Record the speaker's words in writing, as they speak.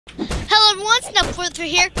Hello everyone, Snowford for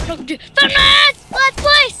here. Welcome to Let's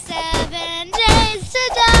Play 7 Days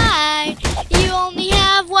to Die. You only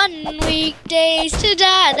have 1 weekdays to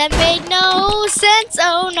die. That made no sense.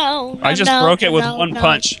 Oh no. I just broke it with one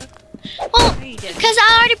punch. Well, because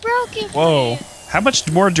I already broke it. Whoa. How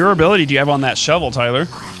much more durability do you have on that shovel, Tyler?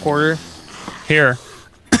 Quarter. Here.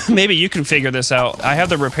 Maybe you can figure this out. I have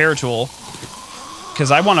the repair tool. Because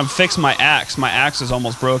I want to fix my axe. My axe is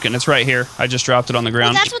almost broken. It's right here. I just dropped it on the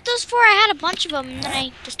ground. Well, that's what those for. I had a bunch of them, and then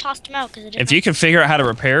I just tossed them out. If you can figure out how to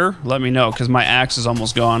repair, let me know, because my axe is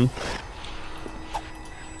almost gone.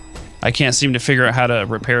 I can't seem to figure out how to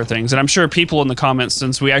repair things. And I'm sure people in the comments,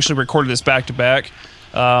 since we actually recorded this back-to-back,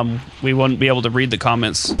 we wouldn't be able to read the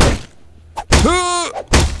comments.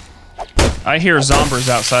 I hear zombies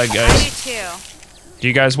outside, guys. I do too. Do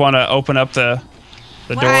you guys want to open up the door?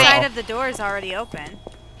 One side of the door is already open.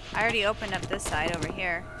 I already opened up this side over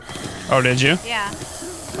here. Oh, did you? Yeah.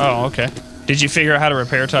 Oh, okay. Did you figure out how to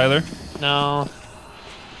repair, Tyler? No.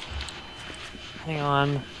 Hang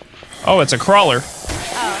on. Oh, it's a crawler.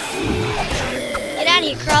 Oh. Get out of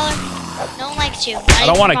here, crawler. No one likes you. I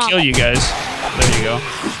don't want to kill you guys. There you go.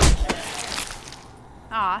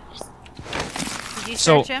 Aw. Did you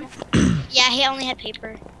search him? Yeah, he only had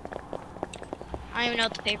paper. I don't even know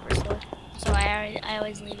what the paper is for. So I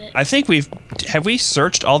always leave it. I think have we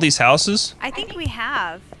searched all these houses? I think we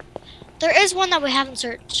have. There is one that we haven't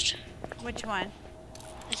searched. Which one?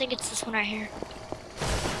 I think it's this one right here.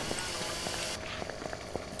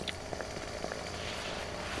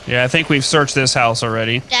 Yeah, I think we've searched this house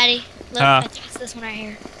already. Daddy, look, I think it's this one right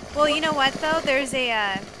here. Well, you know what though? There's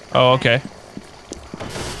a. Oh, okay.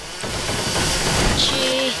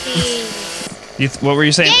 Jeez. What were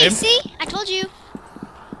you saying, Yay, babe? see? I told you.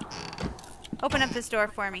 Open up this door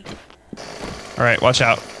for me. All right, watch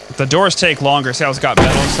out. The doors take longer. See how it's got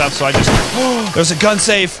metal and stuff, so I just... There's a gun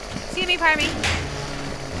safe! Excuse me, pardon me.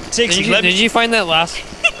 Did you find that last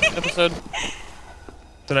episode?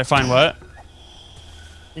 Did I find what?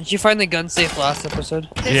 Did you find the gun safe last episode?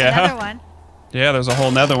 There's another one. Yeah, there's a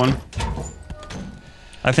whole nother one.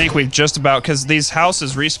 I think we've just about... Because these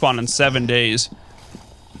houses respawn in 7 days.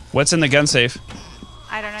 What's in the gun safe?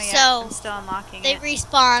 I don't know yet. So, I'm still unlocking they it.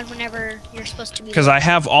 respawn whenever you're supposed to be. Because I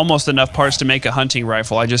have almost enough parts to make a hunting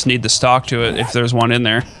rifle. I just need the stock to it if there's one in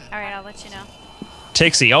there. Alright, I'll let you know.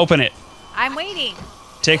 Tixie, open it. I'm waiting.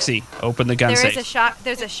 Tixie, open the gun safe.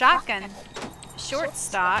 There's a shotgun, short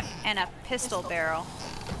stock, and a pistol barrel.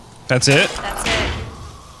 That's it? That's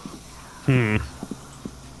it.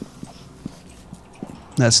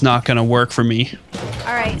 That's not gonna work for me.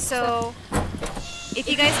 Alright, so if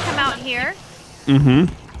you guys come out here. Mm-hmm.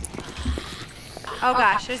 Oh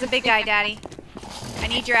gosh, there's a big guy, Daddy. I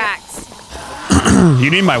need your axe. You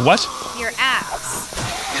need my what? Your axe.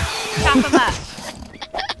 Chop him up.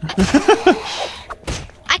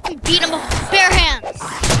 I can beat him with bare hands.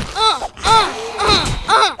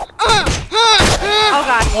 Oh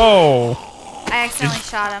gosh. Oh. I accidentally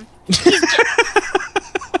shot him.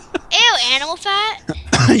 Ew, animal fat.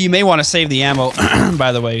 You may want to save the ammo,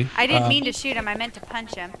 by the way. I didn't mean to shoot him. I meant to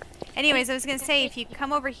punch him. Anyways, I was going to say, if you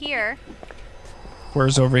come over here...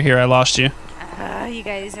 Where's over here? I lost you. You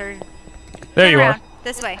guys are... There Turn you around. are.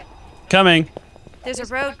 This way. Coming. There's a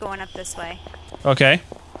road going up this way. Okay.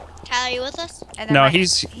 Tyler, you with us? And then No,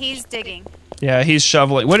 he's digging. Yeah, he's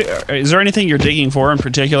shoveling. What is there anything you're digging for in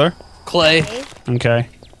particular? Clay. Okay.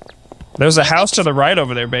 There's a house to the right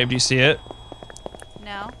over there, babe. Do you see it?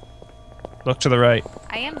 No. Look to the right.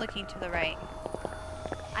 I am looking to the right.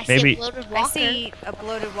 I Maybe- see a bloated walker. I see a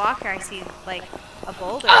bloated walker. I see, like, a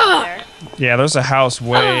boulder out there. Yeah, there's a house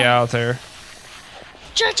way out there.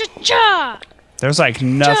 Cha-cha-cha! There's like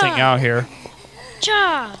nothing out here.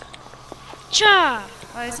 Cha! Cha!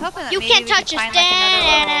 Well, I was hoping that You maybe can't we could touch us. find, like,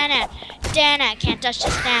 another little... Da-na-na. Can't touch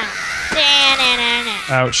us down. Da-na-na-na.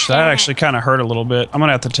 Ouch, that actually kind of hurt a little bit. I'm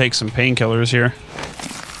gonna have to take some painkillers here.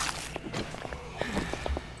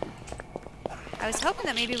 I was hoping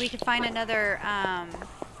that maybe we could find another,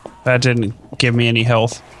 That didn't give me any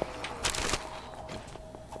health.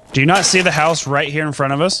 Do you not see the house right here in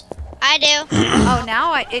front of us? I do. Oh,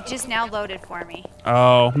 now it just now loaded for me.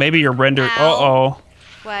 Oh, maybe you're rendered. Ow. Uh-oh.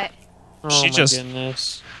 What? Oh She my just-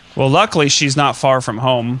 goodness. Well, luckily she's not far from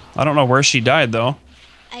home. I don't know where she died, though.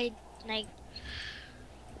 I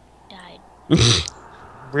died.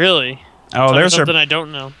 Really? Oh, Tell me there's her. something I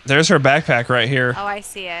don't know. There's her backpack right here. Oh, I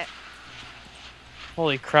see it.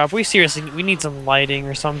 Holy crap! We seriously need some lighting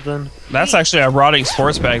or something. That's actually a rotting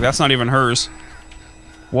sports bag. That's not even hers.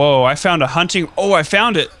 Whoa, I found a hunting... Oh, I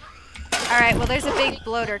found it. All right, well, there's a big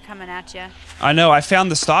bloater coming at you. I know. I found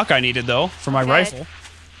the stock I needed, though, for my Good. rifle.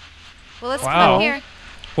 Well, let's come Wow. up here.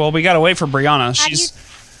 Well, we gotta wait for Brianna. She's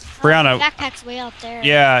Brianna. Backpack's way out there.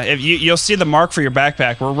 Yeah, if you'll see the mark for your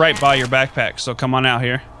backpack. We're right by your backpack, so come on out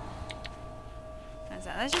here.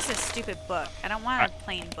 That's just a stupid book. I don't want a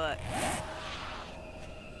plain book.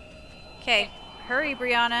 Okay, hurry,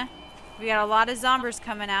 Brianna. We got a lot of zombies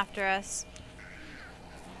coming after us.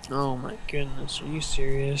 Oh my goodness, are you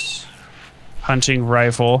serious? Hunting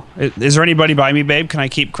rifle. Is there anybody by me, babe? Can I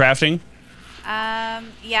keep crafting?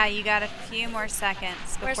 Yeah, you got a few more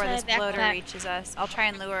seconds before Where's this my bloater backpack? reaches us. I'll try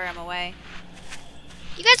and lure him away.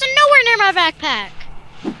 You guys are nowhere near my backpack.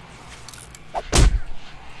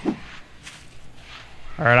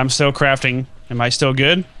 All right, I'm still crafting. Am I still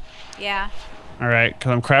good? Yeah. All right,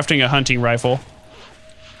 because I'm crafting a hunting rifle.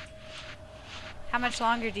 How much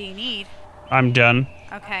longer do you need? I'm done.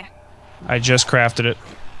 Okay. I just crafted it.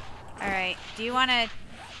 All right. Do you want to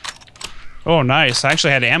Oh, nice. I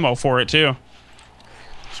actually had ammo for it, too.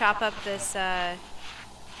 chop up this this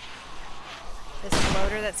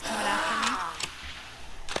bloater that's coming after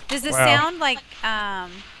me? Does this Wow. sound like Oh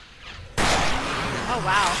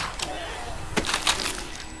wow.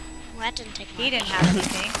 Well, that didn't take He much. didn't have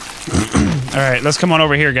anything. All right, let's come on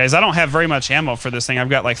over here, guys. I don't have very much ammo for this thing. I've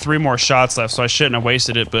got like 3 more shots left, so I shouldn't have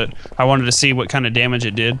wasted it, but I wanted to see what kind of damage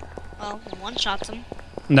it did. Well, one shots him.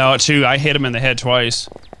 No, 2. I hit him in the head twice.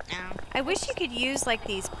 No. I wish you could use like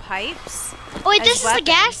these pipes. Oh wait, As this is the weapons.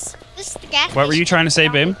 gas. This is the gas. What were you trying to say,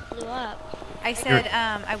 babe? Blew up. I said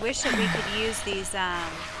I wish that we could use these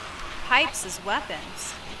pipes as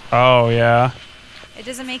weapons. Oh, yeah. It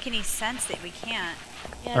doesn't make any sense that we can't.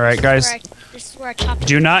 Yeah, All right, this is guys. where this is where I chopped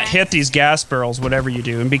Do up not the hit gas. these gas barrels, whatever you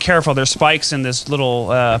do. And be careful, there's spikes in this little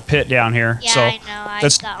pit down here. Yeah, so I know. I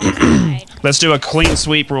let's- got one side. let's do a clean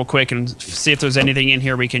sweep real quick and see if there's anything in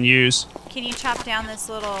here we can use. Can you chop down this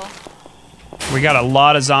little... We got a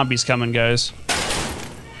lot of zombies coming, guys.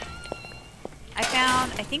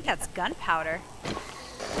 I think that's gunpowder.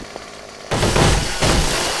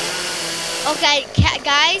 Okay,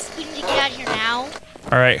 guys, we need to get out of here now.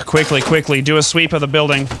 All right, quickly, do a sweep of the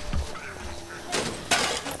building.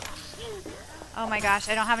 Oh my gosh,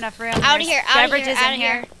 I don't have enough room. Out of There's here, out of beverages here, out in of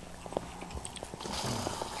here. here.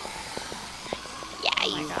 Yeah,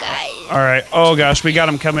 you guys. All right. Oh gosh, we got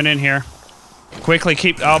them coming in here. Quickly,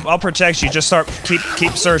 I'll protect you. Just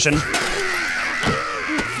keep searching.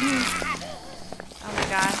 Oh my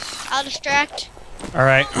gosh. I'll distract. All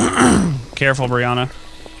right. Careful, Brianna.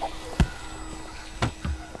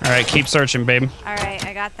 All right, keep searching, babe. All right,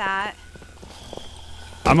 I got that.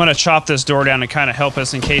 I'm gonna chop this door down to kind of help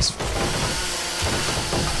us in case.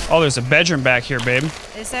 Oh, there's a bedroom back here, babe.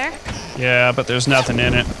 Is there? Yeah, but there's nothing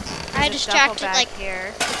in it. I There's a duffel distracted, bag like,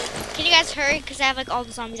 here. can you guys hurry? Because I have, like, all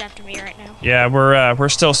the zombies after me right now. Yeah, we're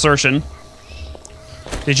still searching.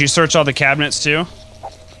 Did you search all the cabinets too?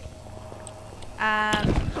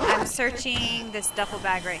 I'm searching this duffel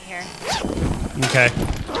bag right here. Okay.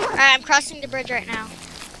 Alright, I'm crossing the bridge right now.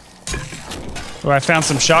 Oh, I found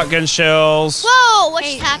some shotgun shells. Whoa, what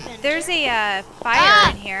Hey, just happened? There's a fire Ah!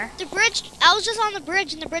 in here. The bridge, I was just on the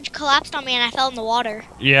bridge, and the bridge collapsed on me, and I fell in the water.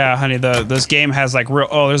 Yeah, honey, this game has like real.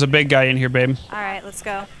 Oh, there's a big guy in here, babe. All right, let's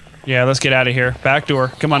go. Yeah, let's get out of here. Back door.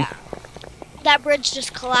 Come on. That bridge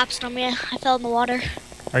just collapsed on me. I fell in the water.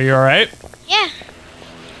 Are you all right? Yeah.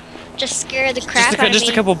 Just scared the crap out of Just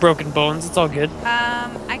me. a couple broken bones. It's all good.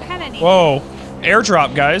 I kind of need... Whoa.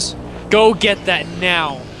 Airdrop, guys. Go get that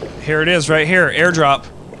now. Here it is, right here. Airdrop.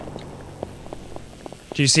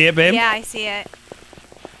 Do you see it, babe? Yeah, I see it.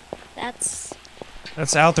 That's...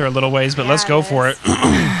 That's out there a little ways, but Yeah, let's go it for is.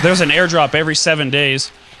 it. There's an airdrop every 7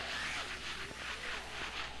 days.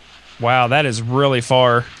 Wow, that is really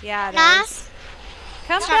far. Yeah, it Nah. is.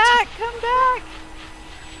 Come Start back, come back.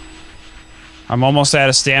 I'm almost out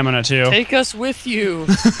of stamina, too. Take us with you.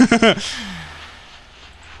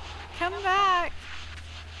 Come back.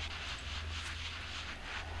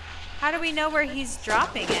 How do we know where he's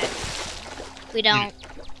dropping it? We don't.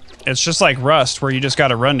 It's just like Rust, where you just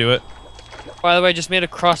gotta run to it. By the way, I just made a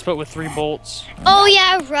crossbow with 3 bolts. Oh,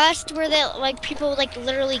 yeah, Rust, where they, like, people, like,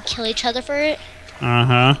 literally kill each other for it.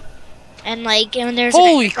 Uh-huh. And, like, and there's...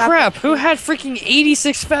 Holy crap! Who had freaking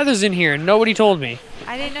 86 feathers in here? Nobody told me.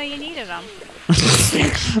 I didn't know you needed them.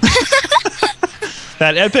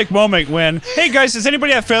 That epic moment when, hey guys, does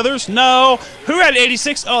anybody have feathers? No. Who had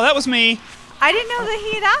 86? Oh, that was me. I didn't know that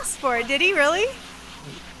he had asked for it. Did he really?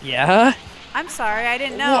 Yeah? I'm sorry, I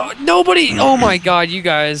didn't know. Whoa, nobody! Oh my god, you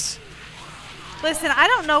guys. Listen, I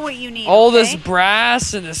don't know what you need. All okay? this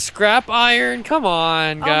brass and this scrap iron. Come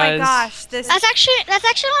on, Oh guys. my gosh, this That's actually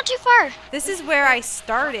not too far. this is where I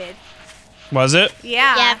started. Was it?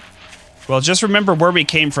 Yeah. Yeah. Well, just remember where we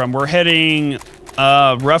came from. We're heading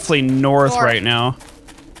roughly north North. right now.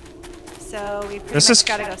 So we pretty This much is-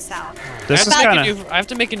 got to go south. This is kind of. I have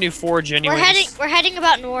to make a new forge anyway. We're heading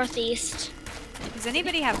about northeast. Does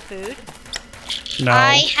anybody have food? No.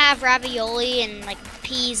 I have ravioli and like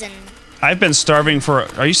peas and. I've been starving for.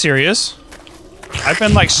 Are you serious? I've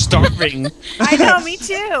been like starving. I know, me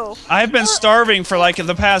too. I've been starving for like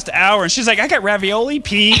the past hour, and she's like, "I got ravioli,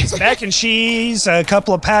 peas, mac and cheese, a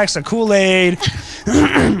couple of packs of Kool-Aid."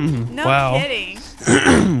 No Wow. kidding.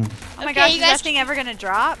 Oh my Okay, gosh, you is guys- that thing ever gonna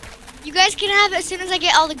drop? You guys can have it as soon as I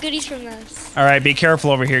get all the goodies from this. All right, be careful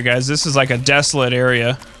over here, guys. This is like a desolate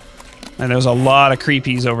area, and there's a lot of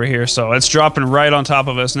creepies over here. So it's dropping right on top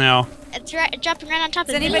of us now. It's dropping right on top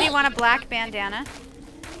Does of me. anybody want a black bandana?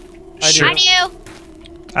 I do. I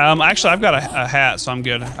do. Actually, I've got a hat, so I'm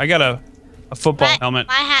good. I got a football helmet.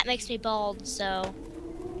 My hat makes me bald, so.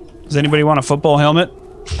 Does anybody want a football helmet?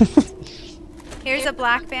 Here's a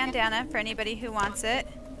black bandana for anybody who wants it.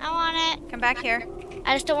 I want it. Come back here.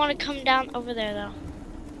 I just don't want to come down over there though.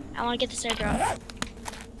 I want to get this airdrop.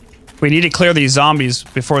 We need to clear these zombies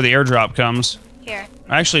before the airdrop comes. Here.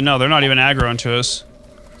 Actually, no, they're not even aggroing to us.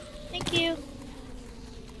 Thank you.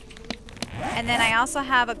 And then I also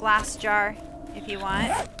have a glass jar if you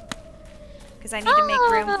want. Because I need to make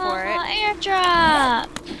room for it. Airdrop.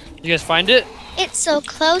 You guys find it? It's so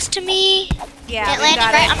close to me. Yeah, It we landed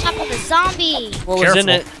got right it. on top of a zombie. What was in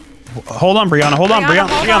Careful. it? Hold on, Brianna. Hold on, Brianna,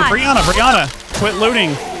 Brianna. hold Brianna, on. Brianna. Quit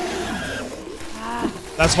looting.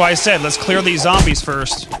 That's why I said let's clear these zombies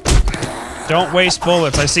first. Don't waste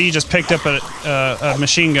bullets. I see you just picked up a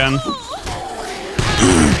machine gun.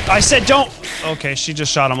 I said don't. Okay, she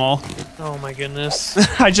just shot them all. Oh my goodness.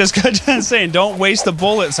 I just got done saying don't waste the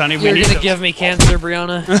bullets, honey. We You're need gonna them. give me cancer,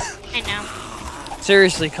 Brianna. I know.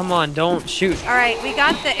 Seriously, come on, don't shoot. All right, we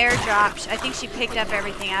got the airdrop. I think she picked up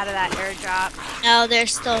everything out of that airdrop. No,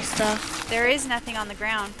 there's still stuff. There is nothing on the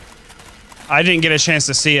ground. I didn't get a chance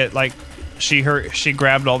to see it. Like she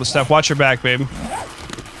grabbed all the stuff. Watch your back, babe.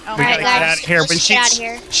 Oh We my gotta guys, get out gosh. of here. let's When get outta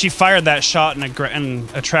here. she fired that shot and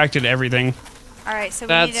attracted everything. All right, so we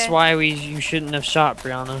That's need to... why you shouldn't have shot,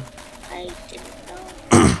 Brianna. I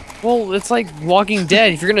didn't know. Well, it's like Walking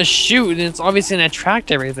Dead. If you're gonna shoot, then it's obviously gonna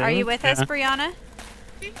attract everything. Are you with us, Yeah. Brianna?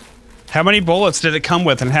 How many bullets did it come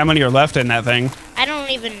with, and how many are left in that thing? I don't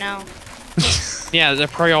even know. Yeah, they're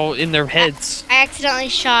probably all in their heads. I accidentally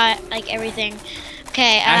shot like everything.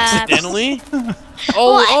 Okay. Accidentally? Well,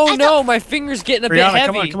 Oh, I no, my finger's getting a bit Brianna,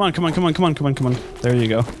 heavy. come on. There you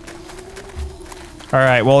go. All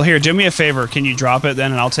right. Well, here, do me a favor. Can you drop it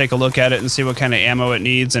then, and I'll take a look at it and see what kind of ammo it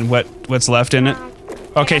needs and what's left in it.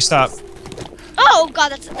 Okay, stop. Oh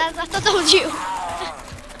God, I thought that was you.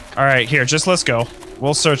 All right, here, just let's go.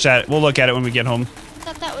 We'll search at it. We'll look at it when we get home. I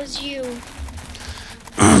thought that was you.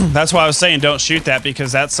 That's why I was saying don't shoot that,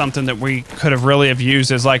 because that's something that we could have really have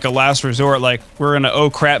used as like a last resort. Like we're in an oh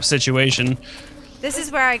crap situation. This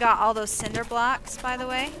is where I got all those cinder blocks, by the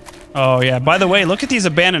way. Oh yeah. By the way, look at these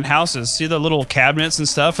abandoned houses. See the little cabinets and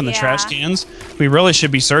stuff and the trash Yeah. cans? We really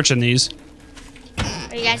should be searching these.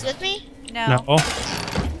 Are you guys with me? No. No.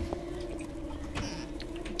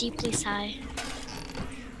 Deeply sigh.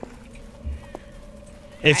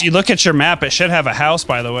 If you look at your map, it should have a house,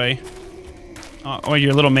 by the way. Oh,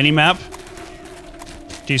 your little mini map.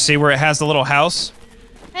 Do you see where it has the little house?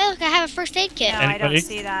 Hey, look, I have a first aid kit. No, I Anybody? don't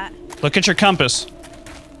see that. Look at your compass.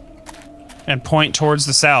 And point towards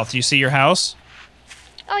the south. Do you see your house?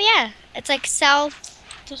 Oh yeah, it's like south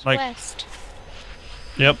to Like- west.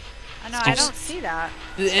 Yep. Oh, no, I don't see that.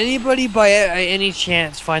 Did anybody by any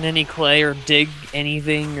chance find any clay or dig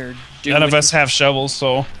anything or do None of any- us have shovels,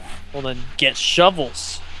 so. Well, then get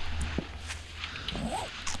shovels.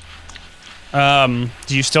 Do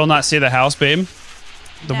you still not see the house, babe?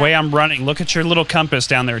 The No. way I'm running, look at your little compass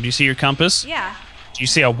down there. Do you see your compass? Yeah. Do you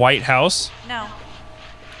see a white house? No.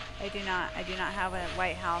 I do not. I do not have a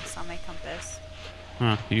white house on my compass.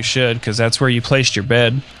 Huh, you should, because that's where you placed your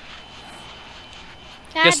bed.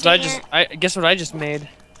 God Guess what damn it. guess what I just made?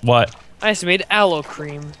 What? I just made aloe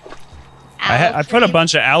cream. I put a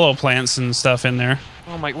bunch of aloe plants and stuff in there.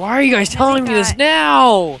 Oh my! Why are you guys then telling we me this got-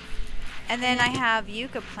 now? And then I have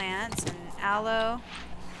yucca plants and aloe.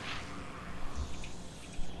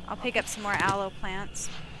 I'll pick up some more aloe plants.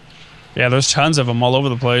 Yeah, there's tons of them all over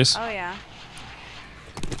the place. Oh, yeah.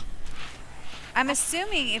 I'm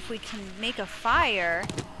assuming if we can make a fire,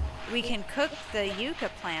 we can cook the yucca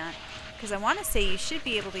plant. Because I want to say you should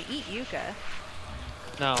be able to eat yucca.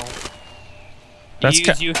 No. That's You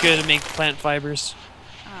use yucca to make plant fibers.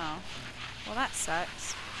 Oh. Well, that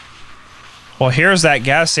sucks. Well, here's that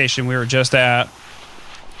gas station we were just at.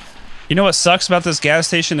 You know what sucks about this gas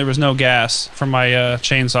station? There was no gas for my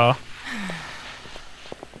chainsaw.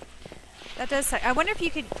 That does suck. I wonder if you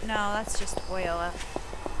could... No, that's just oil.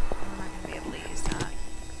 I'm not going to be able to use that.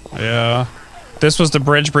 Yeah. This was the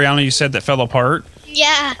bridge, Brianna, you said that fell apart?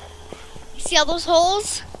 Yeah. You see all those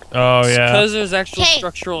holes? Oh, yeah. Because there's actual Okay.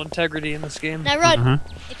 structural integrity in this game. Now run. Uh-huh.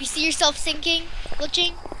 If you see yourself sinking,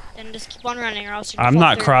 glitching, then just keep on running or else you're I'm gonna fall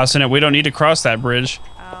not through. crossing it. We don't need to cross that bridge.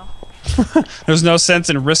 Oh. There's no sense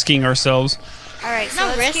in risking ourselves. Alright, so No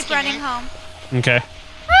let's keep risking running it. home. Okay.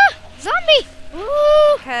 Ah! Zombie!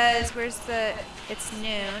 Ooh! Because where's the... It's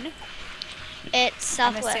noon. It's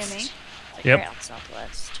I'm southwest. assuming. Like Yep. right out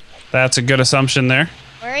southwest. That's a good assumption there.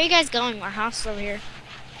 Where are you guys going? Our house is over here.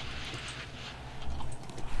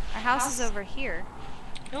 Our house is over here.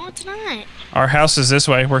 No, it's not. Our house is this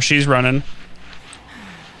way, where she's running.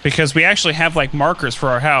 Because we actually have, like, markers for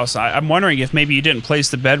our house. I'm wondering if maybe you didn't place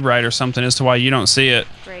the bed right or something as to why you don't see it.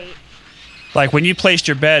 Great. Like, when you placed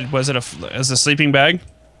your bed, was it as a sleeping bag?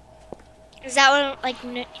 Is that what like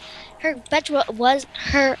her bed was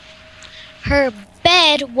her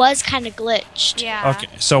bed was kind of glitched? Yeah. Okay,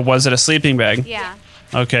 so was it a sleeping bag? Yeah.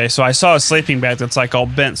 Okay, so I saw a sleeping bag that's, like, all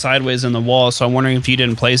bent sideways in the wall, so I'm wondering if you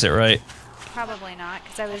didn't place it right. Probably not,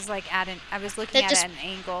 because I was like I was looking They at just- it at an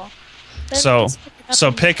angle. Then So, just pick it up so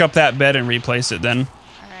and- pick up that bed and replace it then.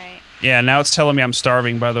 Alright. Yeah, now it's telling me I'm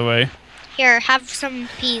starving, by the way. Here, have some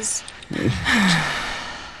peas.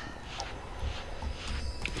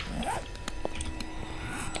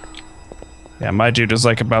 Yeah, my dude is,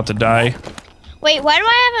 like, about to die. Wait, why do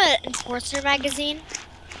I have an Enforcer magazine?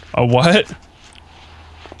 A what?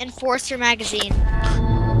 Enforcer magazine.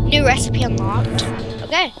 New recipe unlocked.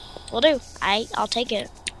 Okay, will do. I'll take it.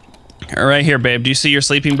 All right, here, babe. Do you see your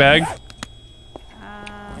sleeping bag? Hold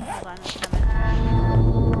on, I'm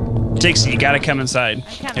coming. Dixie, you gotta come inside.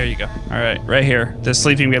 coming. There you go. All right, right here. This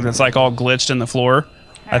sleeping bag that's, like, all glitched in the floor.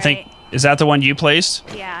 I think, Alright. is that the one you placed?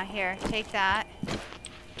 Yeah, here, take that,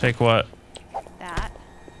 Take what? that.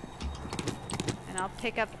 And I'll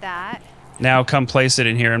pick up that. Now come place it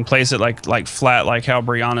in here and place it like flat like how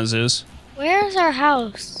Brianna's is. Where's our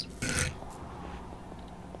house?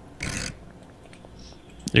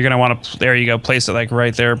 You're gonna want to, there you go, place it like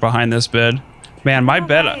right there behind this bed. Man, my Oh,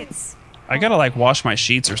 bed, nice. I gotta like wash my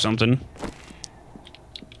sheets or something.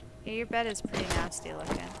 Yeah, your bed is pretty nasty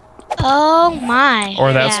looking. Oh my. Or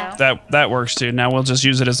Yeah. that works too. Now we'll just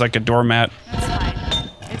use it as like a doormat. That's fine.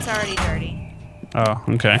 It's already dirty. Oh,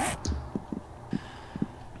 okay.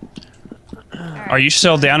 Alright, Are you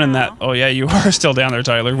still so down in now- that? Oh yeah, you are still down there,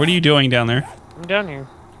 Tyler. What are you doing down there? I'm down here.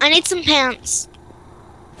 I need some pants.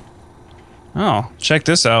 Oh, check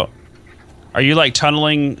this out. Are you like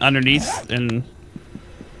tunneling underneath and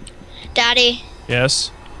Daddy,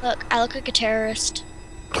 yes? look, I look like a terrorist.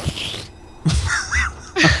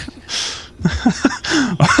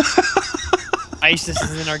 ISIS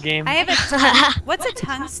is in our game. I have a what's a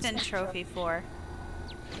tungsten trophy for?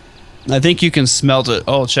 I think you can smelt it.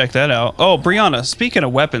 Oh, check that out. Oh, Brianna, speaking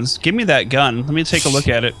of weapons, give me that gun. Let me take a look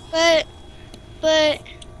at it. But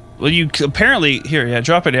Well, you apparently here. Yeah,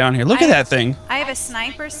 drop it down here. Look at that thing. I have a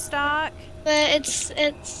sniper stock. it's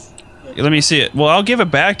Let me see it. Well, I'll give it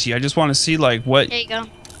back to you. I just want to see like what. there you go.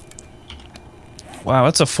 Wow,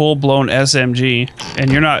 that's a full-blown SMG,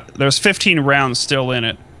 and you're not. There's 15 rounds still in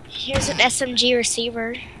it. Here's an SMG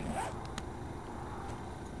receiver.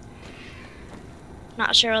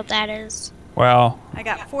 Not sure what that is. Wow. I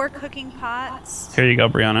got 4 cooking pots. Here you go,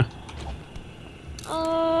 Brianna.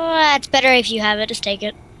 Oh, that's better if you have it. Just take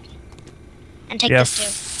it. And take Yeah, this too.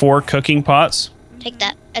 4 cooking pots. Take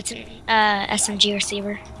that. It's an SMG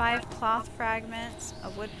receiver. 5 cloth fragments, a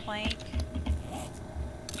wood plank,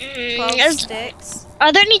 12 Mm, sticks.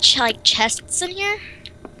 are there any like chests in here?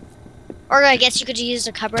 Or I guess you could use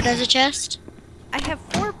a cupboard as a chest. I have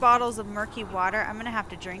 4 bottles of murky water. I'm gonna have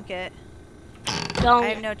to drink it. Don't. I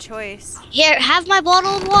have no choice. Here, have my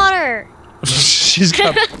bottle of water. She's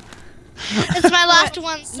got. It's my last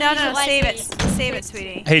one. So No, use no, wisely. save it. Save it,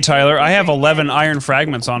 sweetie. Hey Tyler, I have 11 iron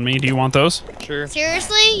fragments on me. Do you want those? Sure.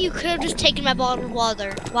 Seriously, you could have just taken my bottle of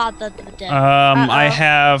water. Wow, I Uh-oh.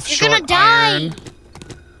 have You're short gonna die. iron.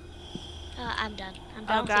 I'm done. I'm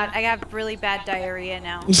done. Oh with god, you. I have really bad diarrhea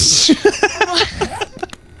now.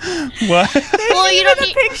 What? Well, you don't a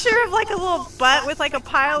need. picture of like a little butt with like a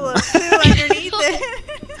pile of poo underneath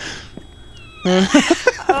it.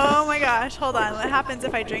 Oh my gosh, hold on. What happens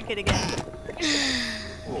if I drink it again?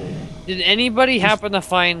 Did anybody happen to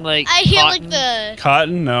find like I hear cotton? like the.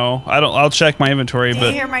 Cotton? No, I don't. I'll check my inventory, Do you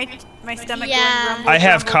but hear my stomach Yeah. going rumble? I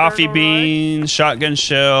have rumble, coffee gurgle, roar? beans, shotgun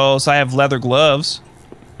shells. I have leather gloves.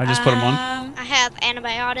 I just put them on. I have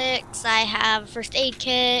antibiotics. I have first aid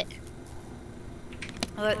kit.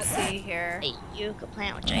 Let's see here. A yucca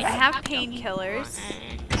plant, which I I have painkillers.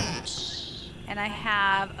 and I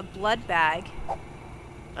have a blood bag.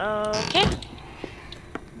 Okay.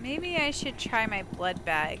 Maybe I should try my blood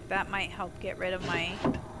bag. That might help get rid of my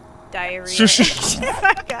diarrhea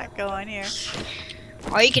I got going here.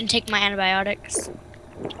 Or you can take my antibiotics.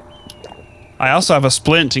 I also have a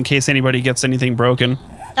splint in case anybody gets anything broken.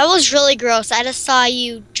 That was really gross. I just saw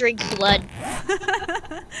you drink blood.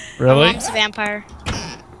 Really? My mom's a vampire.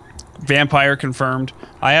 Vampire confirmed.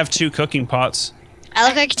 I have 2 cooking pots. I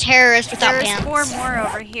look like a terrorist without There's pants. 4 more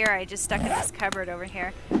over here. I just stuck in this cupboard over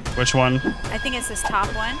here. Which one? I think it's this top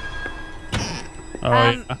one. Oh,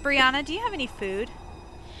 yeah. Brianna, do you have any food?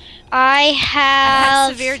 I I have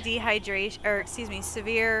have severe dehydration, or excuse me,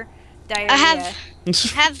 severe diarrhea. I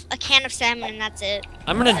have a can of salmon and that's it.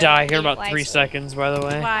 I'm gonna die here about Why? 3 seconds, by the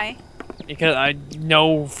way. Why? Because I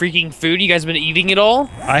no freaking food. You guys been eating it all?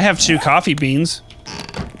 I have 2 coffee beans.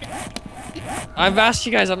 I've asked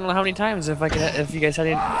you guys I don't know how many times if you guys had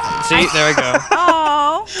any. See, there I go.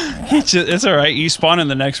 Oh. It's all right. You spawn in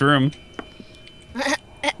the next room.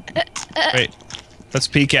 Wait, let's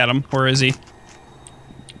peek at him. Where is he?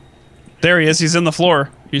 There he is. He's in the floor.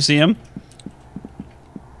 You see him?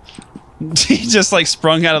 He just like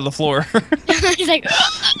sprung out of the floor. He's like,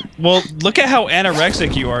 Well, look at how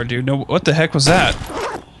anorexic you are, dude. No, what the heck was that?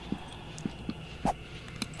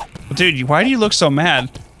 Dude, why do you look so mad?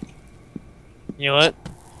 You know what?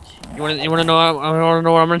 You wanna know? I wanna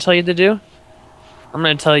know what I'm gonna tell you to do. I'm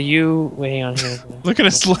gonna tell you. Wait, hang on here. Look at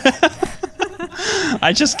his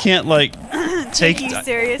I just can't like take. Take you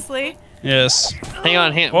seriously? Yes. Hang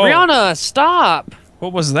on, Whoa. Brianna, stop!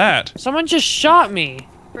 What was that? Someone just shot me.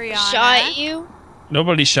 Brianna. shot you?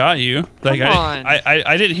 Nobody shot you. Like Come on.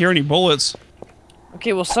 I didn't hear any bullets.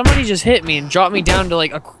 Okay, well somebody just hit me and dropped me down to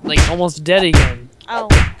like almost dead again. Oh.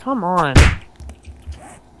 Come on.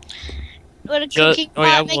 Would a cooking pot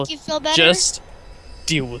well, make you feel better? Just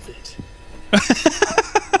deal with it.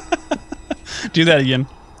 Do that again.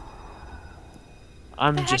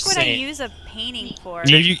 I'm What the heck just would I saying. use a painting for?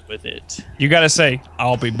 No, you- with it. You gotta say,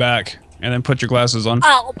 "I'll be back," and then put your glasses on.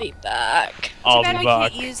 I'll be back. I'll Too bad be we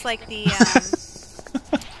back. can't use like the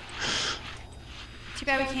Too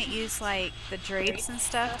bad we can't use like the drapes and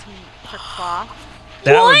stuff for cloth.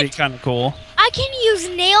 That would What? be kind of cool. I can use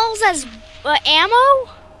nails as ammo?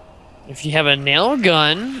 If you have a nail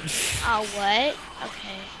gun, Oh, what?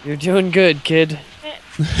 Okay. you're doing good, kid.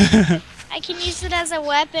 I can use it as a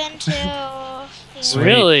weapon too. Yeah. Sweet.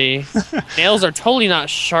 Really? Nails are totally not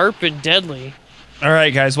sharp and deadly. All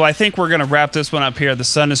right, guys. Well, I think we're gonna wrap this one up here. The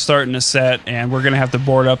sun is starting to set, and we're gonna have to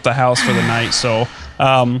board up the house for the night. So,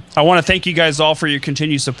 I want to thank you guys all for your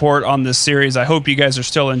continued support on this series. I hope you guys are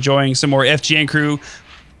still enjoying some more FGN crew.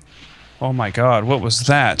 Oh my God, what was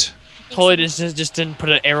that? Totally just didn't put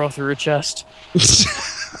an arrow through her chest.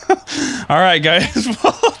 All right, guys.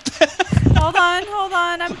 Hold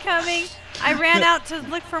on, I'm coming. I ran out to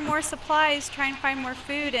look for more supplies, try and find more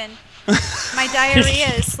food, and my diarrhea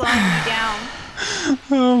is slowing me down.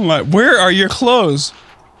 Oh my! Where are your clothes?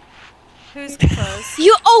 Who's close?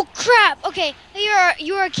 Oh crap! Okay,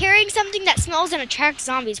 you are carrying something that smells and attracts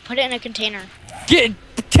zombies. Put it in a container. Take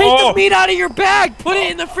the meat out of your bag. Put it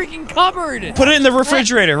in the freaking cupboard. Put it in the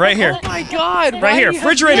refrigerator right here. Oh my God! Right here,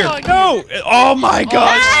 refrigerator. No! Oh my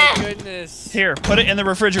gosh! Oh my goodness! Here, put it in the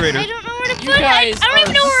refrigerator. I don't know where to put You it. guys I don't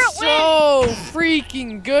even know where it went. so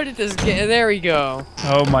freaking good at this game. There we go.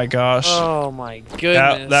 Oh my gosh. Oh my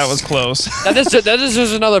goodness. That was close. that is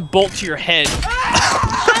just another bolt to your head.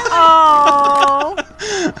 Oh.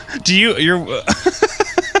 You're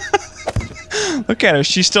Look at her,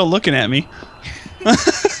 she's still looking at me.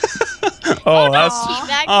 That's not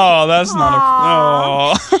a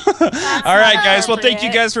All right, guys. Well, thank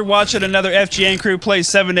you guys for watching another FGN crew play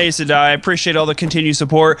 7 Days to Die. I appreciate all the continued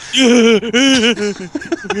support.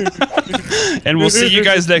 And we'll see you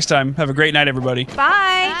guys next time. Have a great night, everybody. Bye.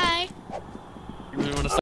 Bye. You really wanna